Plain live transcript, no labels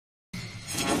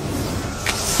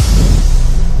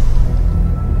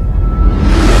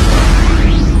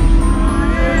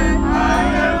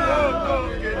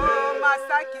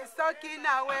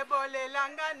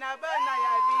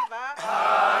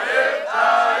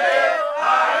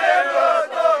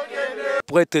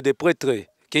prêtre des prêtres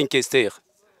King Kester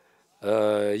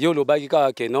yo lobaki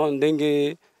kaka ke non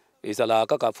ndenge ezala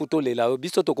kaka futo lela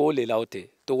biso toko lela ote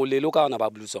toko lelo kaka na ba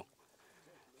blouson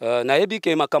nayebi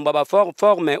ke makamba ba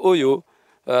forme oyo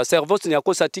cerveau nya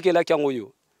ko satikela kyango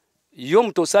yo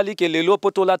mto sali ke lelo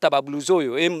potola ta ba blouson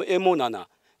oyo emonana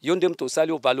yo ndem to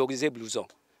sali o valoriser blouson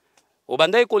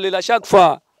obandai ko lela chaque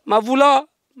fois mavula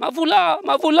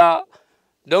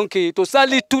donc to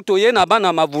sali tout oye na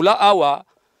bana mavula awa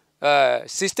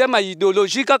système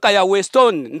idéologique kaka ya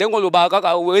Weston ndengo loba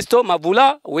kaka Weston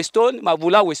mavula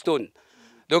Weston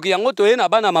donc yango to na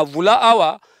bana mavula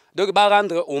awa donc ba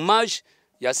rendre hommage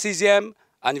ya 6e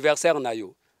anniversaire na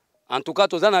yo en tout cas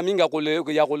tozana minga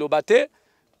ya koloba te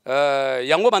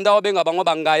yango banda obenga bango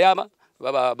bangaya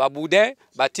ba boudin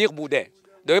ba tire boudin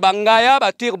donc bangaya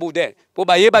ba tire boudin po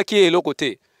ba yeba ki elo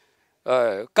côté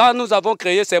quand nous avons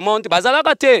créé ce monde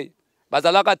bazalaka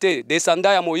te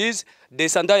descendant ya Moïse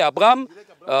descendant ya Abraham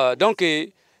donc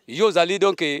yozali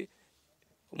donc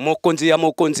mokonzi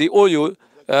oyo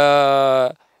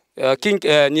King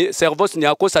Servos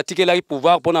nyako satikela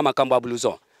pouvoir pona makambo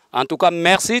blouson. En tout cas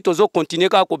merci tozo continuer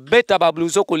ka ko beta ba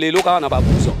blouson ko lelo ka na ba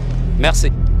blouson. Merci.